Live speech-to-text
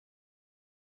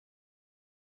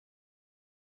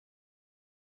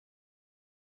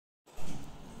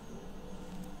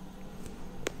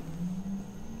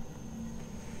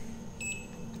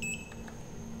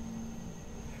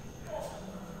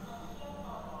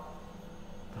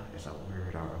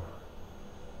third arrow.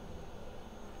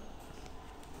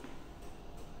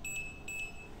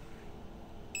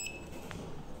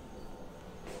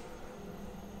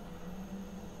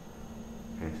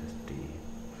 Okay, this is D.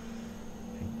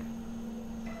 I think.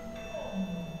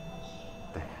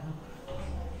 The hell?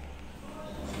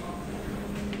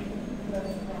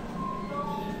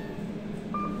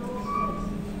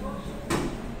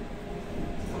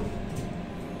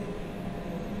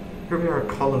 Here we are at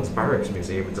Collin's Barracks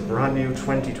Museum. It's a brand new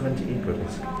 2020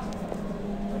 Eco-Disc.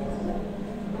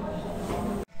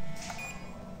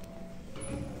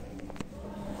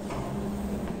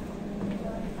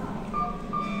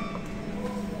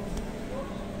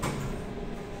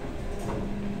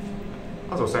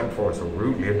 As I was saying before, so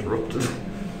rudely interrupted.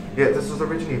 Yeah, this was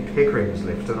originally a Pickerings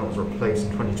lift and it was replaced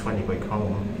in 2020 by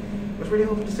Kone. I was really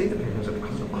hoping to see the Pickerings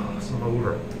because of the awesome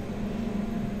motor.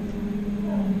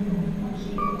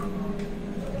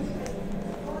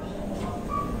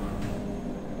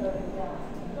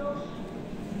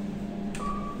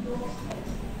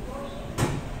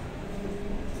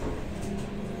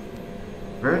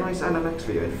 Very nice NMX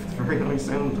V8, very nice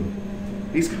sounding.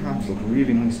 These cabs look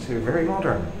really nice too, very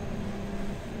modern.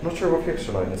 Not sure what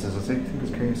fixture line this is, I think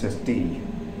it's KSSD.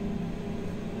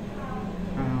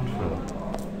 Round fill.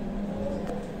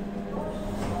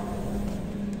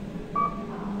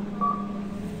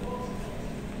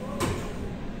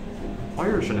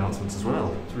 Irish announcements as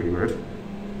well, it's really weird.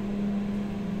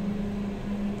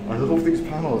 I love these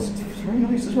panels, it's very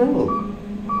nice as well.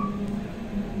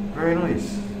 Very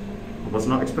nice. I was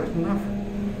not expecting that.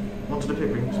 Wanted the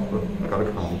Pickerings, but I got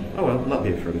a Collin. Oh well, that'll be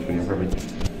it for this video,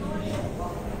 probably.